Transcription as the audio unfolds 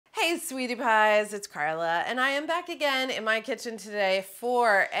Hey sweetie pies, it's Carla, and I am back again in my kitchen today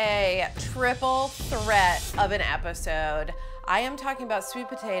for a triple threat of an episode. I am talking about sweet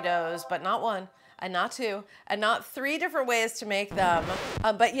potatoes, but not one, and not two, and not three different ways to make them,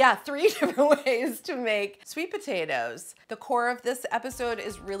 but yeah, three different ways to make sweet potatoes. The core of this episode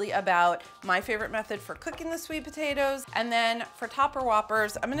is really about my favorite method for cooking the sweet potatoes, and then for topper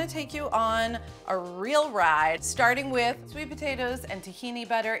whoppers, I'm gonna take you on a real ride, starting with sweet potatoes and tahini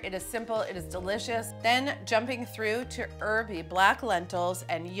butter. It is simple, it is delicious. Then jumping through to herby black lentils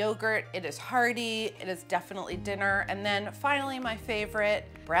and yogurt. It is hearty, it is definitely dinner. And then finally my favorite,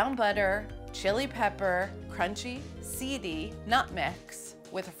 brown butter, chili pepper, crunchy, seedy nut mix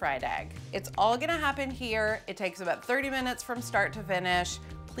with a fried egg. It's all gonna happen here. It takes about 30 minutes from start to finish.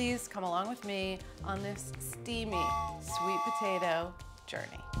 Please come along with me on this steamy sweet potato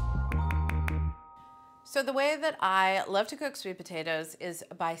journey. So the way that I love to cook sweet potatoes is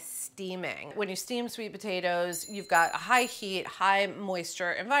by steaming. When you steam sweet potatoes, you've got a high heat, high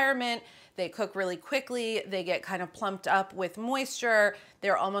moisture environment. They cook really quickly. They get kind of plumped up with moisture.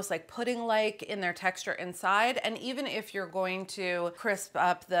 They're almost like pudding-like in their texture inside. And even if you're going to crisp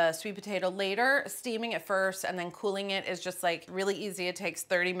up the sweet potato later, steaming it first and then cooling it is just like really easy. It takes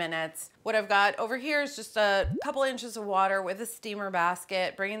 30 minutes. What I've got over here is just a couple inches of water with a steamer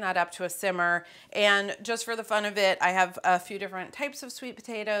basket, bringing that up to a simmer. And just for the fun of it, I have a few different types of sweet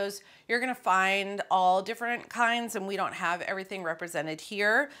potatoes. You're gonna find all different kinds, and we don't have everything represented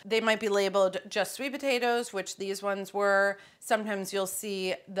here. They might be labeled just sweet potatoes, which these ones were. Sometimes you'll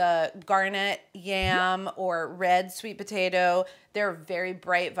see the garnet yam or red sweet potato. They're very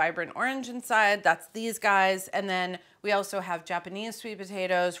bright, vibrant orange inside. That's these guys. And then we also have Japanese sweet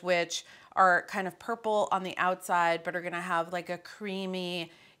potatoes, which are kind of purple on the outside, but are gonna have like a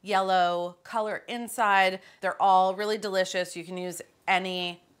creamy yellow color inside. They're all really delicious. You can use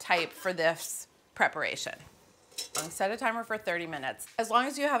any type for this preparation. Set a timer for 30 minutes. As long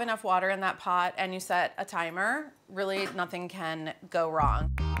as you have enough water in that pot and you set a timer, really nothing can go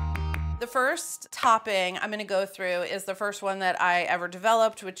wrong. The first topping I'm gonna go through is the first one that I ever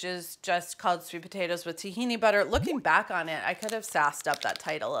developed, which is just called sweet potatoes with tahini butter. Looking back on it, I could have sassed up that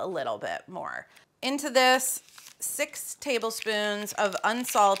title a little bit more. Into this, 6 tablespoons of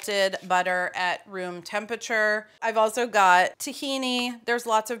unsalted butter at room temperature. I've also got tahini. There's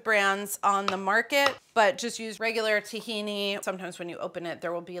lots of brands on the market, but just use regular tahini. Sometimes when you open it,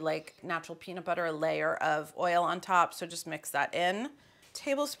 there will be like natural peanut butter, a layer of oil on top, so just mix that in.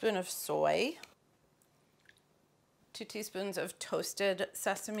 Tablespoon of soy. 2 teaspoons of toasted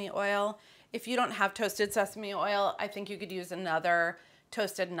sesame oil. If you don't have toasted sesame oil, I think you could use another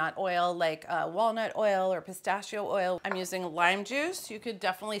toasted nut oil like walnut oil or pistachio oil. I'm using lime juice. You could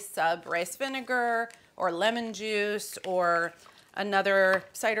definitely sub rice vinegar or lemon juice, or another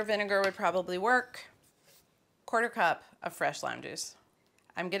cider vinegar would probably work. 1/4 cup of fresh lime juice.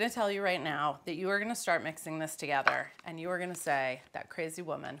 I'm gonna tell you right now that you are gonna start mixing this together and you are gonna say, that crazy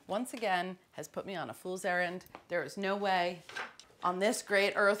woman once again has put me on a fool's errand. There is no way on this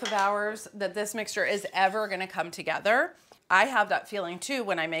great earth of ours that this mixture is ever gonna come together. I have that feeling too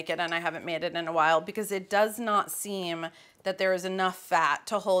when I make it, and I haven't made it in a while, because it does not seem that there is enough fat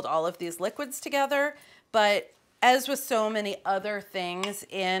to hold all of these liquids together. But as with so many other things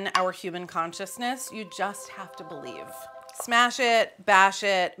in our human consciousness, you just have to believe. Smash it, bash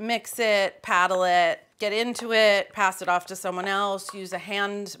it, mix it, paddle it, get into it, pass it off to someone else, use a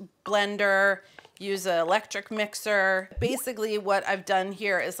hand blender, use an electric mixer. Basically what I've done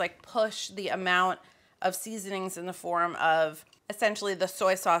here is like push the amount of seasonings in the form of essentially the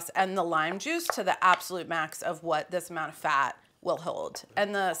soy sauce and the lime juice to the absolute max of what this amount of fat will hold.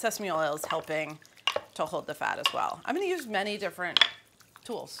 And the sesame oil is helping to hold the fat as well. I'm gonna use many different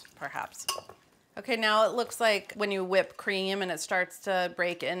tools, perhaps. Okay, now it looks like when you whip cream and it starts to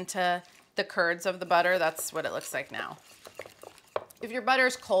break into the curds of the butter, that's what it looks like now. If your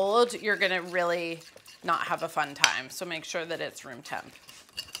butter's cold, you're gonna really not have a fun time, so make sure that it's room temp.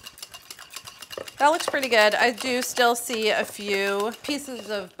 That looks pretty good. I do still see a few pieces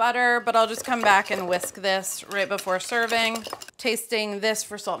of butter, but I'll just come back and whisk this right before serving. Tasting this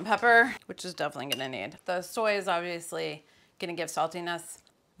for salt and pepper, which is definitely gonna need. The soy is obviously gonna give saltiness,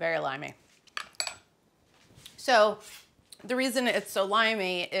 very limey. So the reason it's so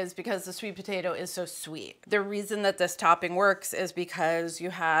limey is because the sweet potato is so sweet. The reason that this topping works is because you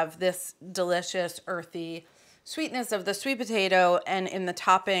have this delicious earthy sweetness of the sweet potato, and in the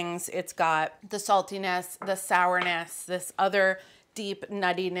toppings it's got the saltiness, the sourness, this other deep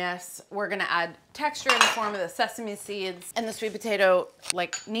nuttiness. We're gonna add texture in the form of the sesame seeds, and the sweet potato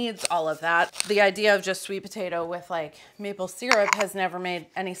like needs all of that. The idea of just sweet potato with like maple syrup has never made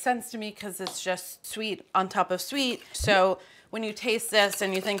any sense to me because it's just sweet on top of sweet. So when you taste this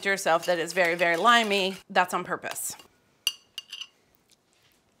and you think to yourself that it's very, very limey, that's on purpose.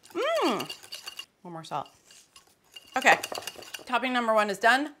 One more salt. Okay, topping number 1 is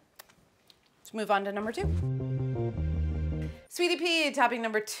done. Let's move on to number 2. Sweetie pea, topping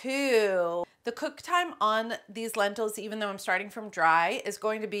number 2. The cook time on these lentils, even though I'm starting from dry, is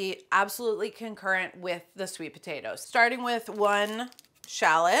going to be absolutely concurrent with the sweet potatoes. Starting with 1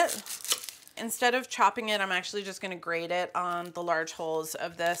 shallot. Instead of chopping it, I'm actually just gonna grate it on the large holes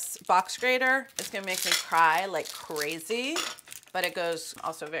of this box grater. It's gonna make me cry like crazy, but it goes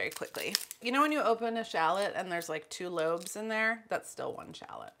also very quickly. You know when you open a shallot and there's like 2 lobes in there? That's still 1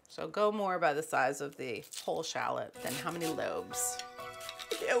 shallot. So go more by the size of the whole shallot than how many lobes.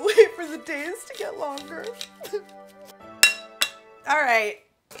 I can't wait for the days to get longer. All right,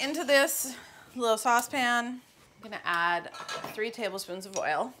 into this little saucepan, I'm gonna add 3 tablespoons of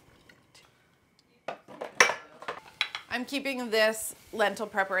oil. I'm keeping this lentil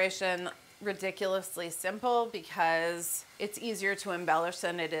preparation ridiculously simple because it's easier to embellish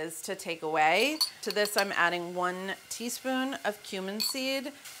than it is to take away. To this, I'm adding 1 teaspoon of cumin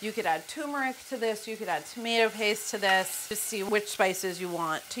seed. You could add turmeric to this. You could add tomato paste to this. Just see which spices you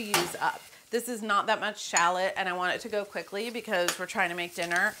want to use up. This is not that much shallot, and I want it to go quickly because we're trying to make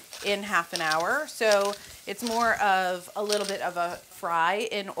dinner in half an hour. So it's more of a little bit of a fry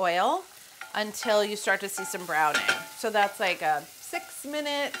in oil until you start to see some browning. So that's like a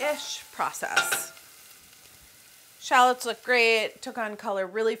 6-minute-ish process. Shallots look great, took on color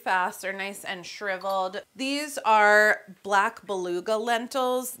really fast. They're nice and shriveled. These are black beluga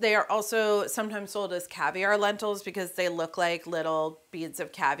lentils. They are also sometimes sold as caviar lentils because they look like little beads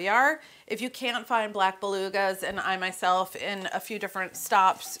of caviar. If you can't find black belugas, and I myself in a few different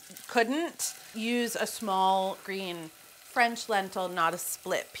stops couldn't, use a small green French lentil, not a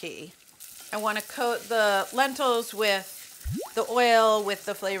split pea. I want to coat the lentils with the oil, with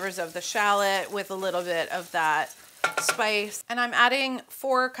the flavors of the shallot, with a little bit of that spice. And I'm adding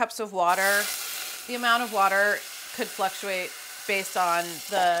 4 cups of water. The amount of water could fluctuate based on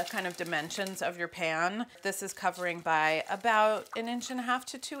the kind of dimensions of your pan. This is covering by about 1.5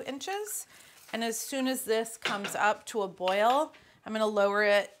 to 2 inches. And as soon as this comes up to a boil, I'm gonna lower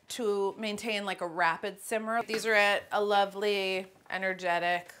it to maintain like a rapid simmer. These are at a lovely,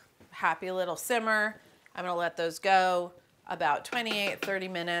 energetic, happy little simmer. I'm gonna let those go about 28-30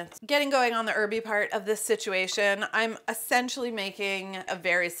 minutes. Getting going on the herby part of this situation, I'm essentially making a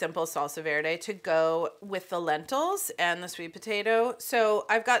very simple salsa verde to go with the lentils and the sweet potato. So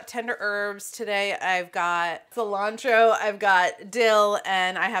I've got tender herbs today. I've got cilantro, I've got dill,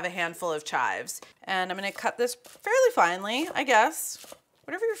 and I have a handful of chives. And I'm gonna cut this fairly finely, I guess.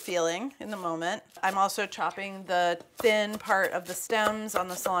 Whatever you're feeling in the moment. I'm also chopping the thin part of the stems on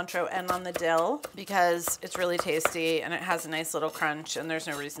the cilantro and on the dill because it's really tasty and it has a nice little crunch and there's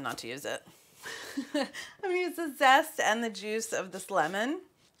no reason not to use it. I'm gonna use the zest and the juice of this lemon.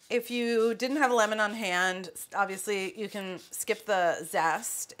 If you didn't have a lemon on hand, obviously you can skip the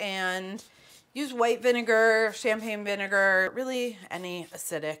zest and use white vinegar, champagne vinegar, really any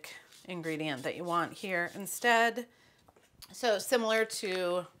acidic ingredient that you want here instead. So similar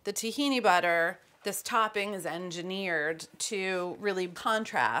to the tahini butter, this topping is engineered to really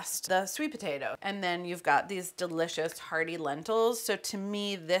contrast the sweet potato. And then you've got these delicious hearty lentils. So to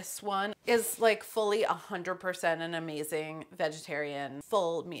me, this one is like fully 100% an amazing vegetarian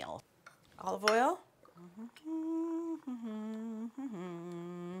full meal. Olive oil.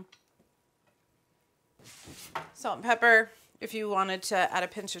 Salt and pepper. If you wanted to add a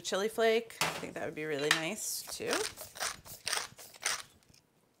pinch of chili flake, I think that would be really nice too.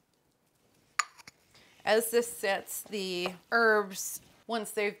 As this sits, the herbs, once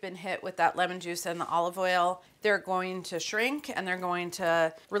they've been hit with that lemon juice and the olive oil, they're going to shrink and they're going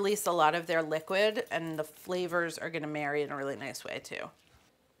to release a lot of their liquid, and the flavors are going to marry in a really nice way too.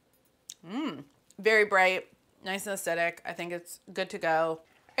 Very bright, nice and acidic. I think it's good to go.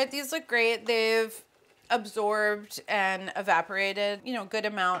 All right, these look great. They've absorbed and evaporated, you know, good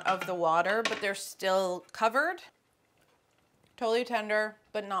amount of the water, but they're still covered. Totally tender,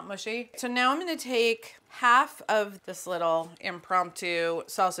 but not mushy. So now I'm gonna take half of this little impromptu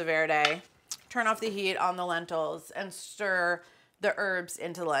salsa verde, turn off the heat on the lentils, and stir the herbs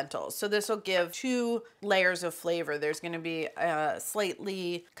into the lentils. So this will give 2 layers of flavor. There's gonna be a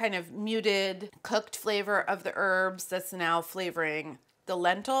slightly kind of muted cooked flavor of the herbs that's now flavoring the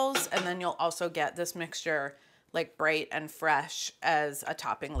lentils, and then you'll also get this mixture like bright and fresh as a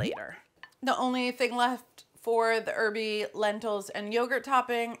topping later. The only thing left for the herby lentils and yogurt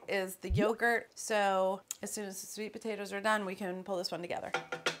topping is the yogurt. So as soon as the sweet potatoes are done, we can pull this one together.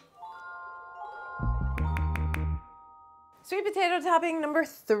 Sweet potato topping number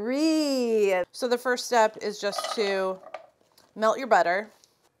 3. So the first step is just to melt your butter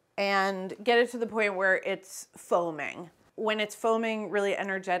and get it to the point where it's foaming. When it's foaming really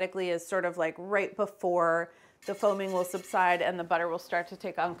energetically is sort of like right before the foaming will subside and the butter will start to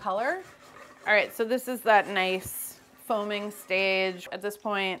take on color. All right, so this is that nice foaming stage. At this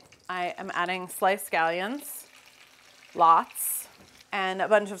point, I am adding sliced scallions, lots, and a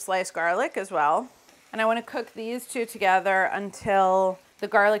bunch of sliced garlic as well. And I want to cook these two together until the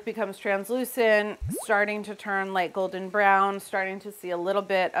garlic becomes translucent, starting to turn light golden brown, starting to see a little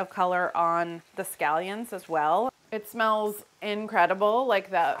bit of color on the scallions as well. It smells incredible, like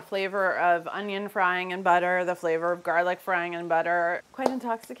that flavor of onion frying in butter, the flavor of garlic frying in butter. Quite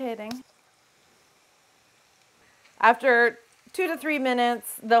intoxicating. After 2 to 3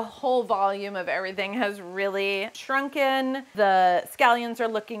 minutes, the whole volume of everything has really shrunken. The scallions are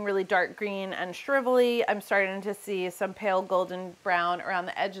looking really dark green and shrivelly. I'm starting to see some pale golden brown around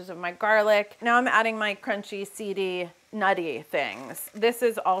the edges of my garlic. Now I'm adding my crunchy, seedy, nutty things. This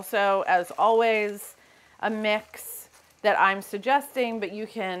is also, as always, a mix that I'm suggesting, but you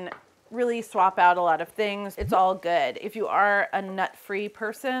can really swap out a lot of things. It's all good. If you are a nut-free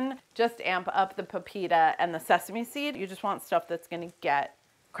person, just amp up the pepita and the sesame seed. You just want stuff that's gonna get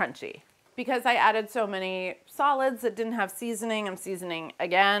crunchy. Because I added so many solids that didn't have seasoning, I'm seasoning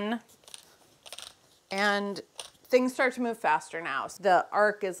again. And things start to move faster now. So the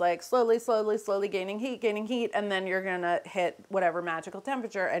arc is like slowly gaining heat, and then you're gonna hit whatever magical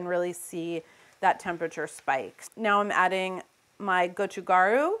temperature and really see that temperature spike. Now I'm adding my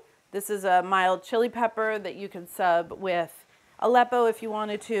gochugaru. This is a mild chili pepper that you can sub with Aleppo if you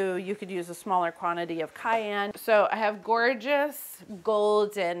wanted to. You could use a smaller quantity of cayenne. So I have gorgeous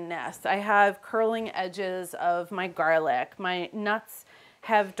goldenness. I have curling edges of my garlic. My nuts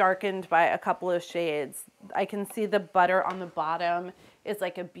have darkened by a couple of shades. I can see the butter on the bottom is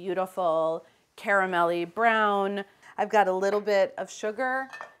like a beautiful caramelly brown. I've got a little bit of sugar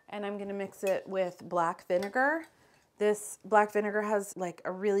and I'm gonna mix it with black vinegar. This black vinegar has like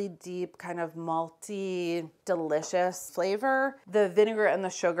a really deep kind of malty, delicious flavor. The vinegar and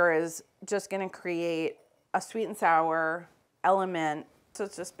the sugar is just gonna create a sweet and sour element. So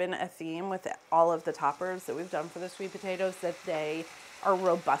it's just been a theme with all of the toppers that we've done for the sweet potatoes, that they are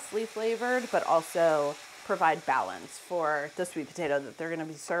robustly flavored, but also provide balance for the sweet potato that they're gonna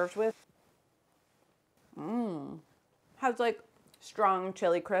be served with. Has like strong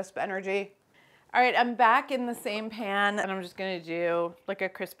chili crisp energy. All right, I'm back in the same pan and I'm just gonna do like a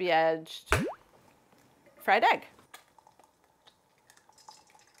crispy edged fried egg.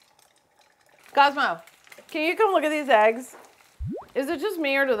 Cosmo, can you come look at these eggs? Is it just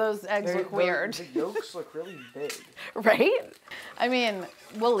me or do those eggs look weird? The yolks look really big. Right? I mean,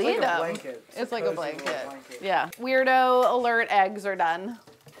 we'll eat them. Blanket. It's like a blanket. Yeah. Weirdo alert, eggs are done.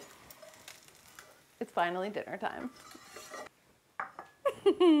 It's finally dinner time.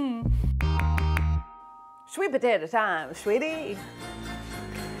 Sweet potato time, sweetie.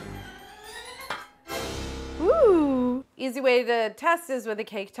 Woo! Easy way to test is with a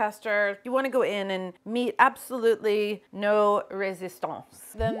cake tester. You want to go in and meet absolutely no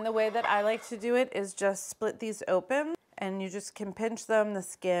resistance. Then the way that I like to do it is just split these open and you just can pinch them. The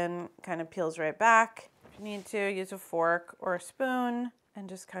skin kind of peels right back. If you need to, use a fork or a spoon and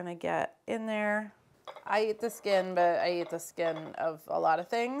just kind of get in there. I eat the skin, but I eat the skin of a lot of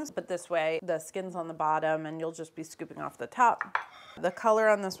things. But this way, the skin's on the bottom and you'll just be scooping off the top. The color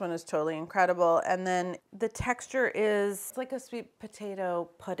on this one is totally incredible. And then the texture is like a sweet potato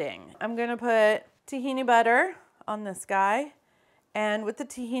pudding. I'm gonna put tahini butter on this guy. And with the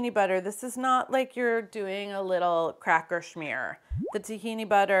tahini butter, this is not like you're doing a little cracker schmear. The tahini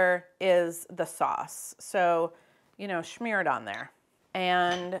butter is the sauce. So, you know, smear it on there.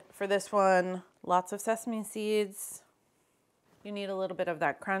 And for this one, lots of sesame seeds. You need a little bit of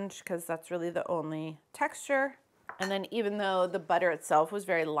that crunch because that's really the only texture. And then even though the butter itself was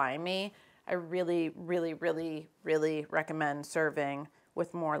very limey, I really recommend serving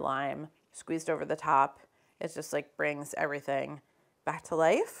with more lime squeezed over the top. It just like brings everything back to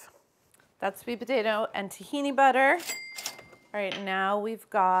life. That's sweet potato and tahini butter. All right, now we've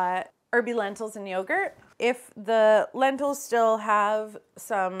got herby lentils and yogurt. If the lentils still have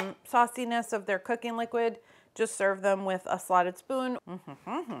some sauciness of their cooking liquid, just serve them with a slotted spoon.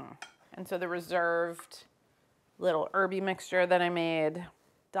 And so the reserved little herby mixture that I made,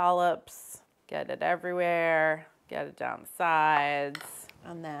 dollops, Get it everywhere, get it down the sides,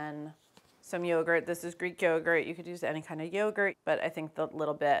 and then some yogurt. This is Greek yogurt. You could use any kind of yogurt, but I think the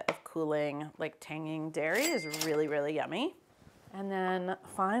little bit of cooling, like tanging dairy is really, really yummy. And then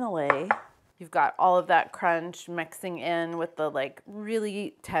finally, you've got all of that crunch mixing in with the like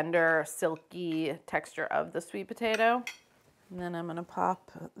really tender, silky texture of the sweet potato. And then I'm gonna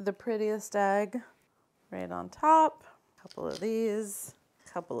pop the prettiest egg right on top. A couple of these, a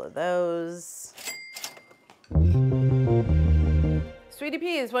couple of those. Sweetie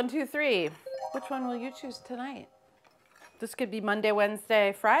peas, 1, 2, 3. Which one will you choose tonight? This could be Monday,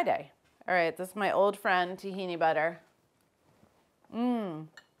 Wednesday, Friday. All right, this is my old friend, Tahini Butter.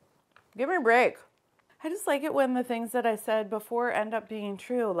 Give me a break. I just like it when the things that I said before end up being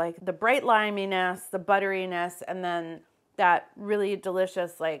true, like the bright liminess, the butteriness, and then that really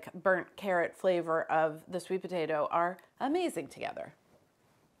delicious like burnt carrot flavor of the sweet potato are amazing together.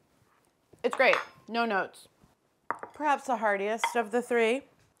 It's great, no notes. Perhaps the hardiest of the three.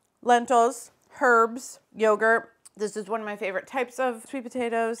 Lentils, herbs, yogurt. This is one of my favorite types of sweet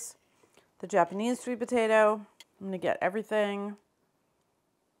potatoes, the Japanese sweet potato. I'm gonna get everything,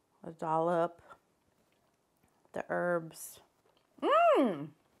 a dollop, the herbs.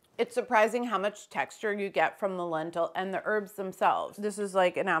 It's surprising how much texture you get from the lentil and the herbs themselves. This is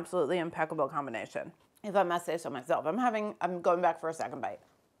like an absolutely impeccable combination, if I must say so myself. I'm going back for a second bite.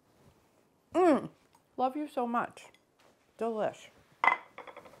 Love you so much. Delish.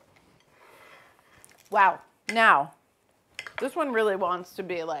 Wow. Now, this one really wants to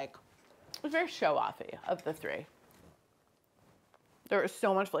be like, it's very show-offy of the three. There is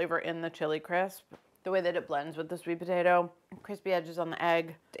so much flavor in the chili crisp. The way that it blends with the sweet potato, crispy edges on the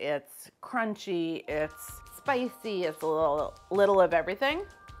egg. It's crunchy, it's spicy, it's a little of everything.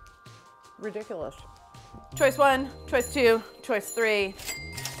 Ridiculous. Choice 1, choice 2, choice 3.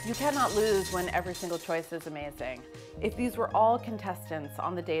 You cannot lose when every single choice is amazing. If these were all contestants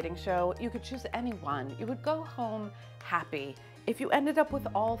on the dating show, you could choose any one. You would go home happy. If you ended up with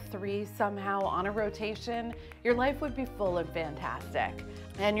all three somehow on a rotation, your life would be full and fantastic.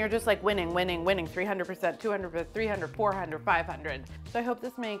 And you're just like winning, 300%, 200%, 300, 400, 500. So I hope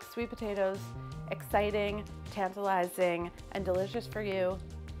this makes sweet potatoes exciting, tantalizing, and delicious for you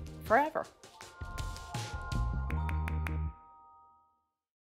forever.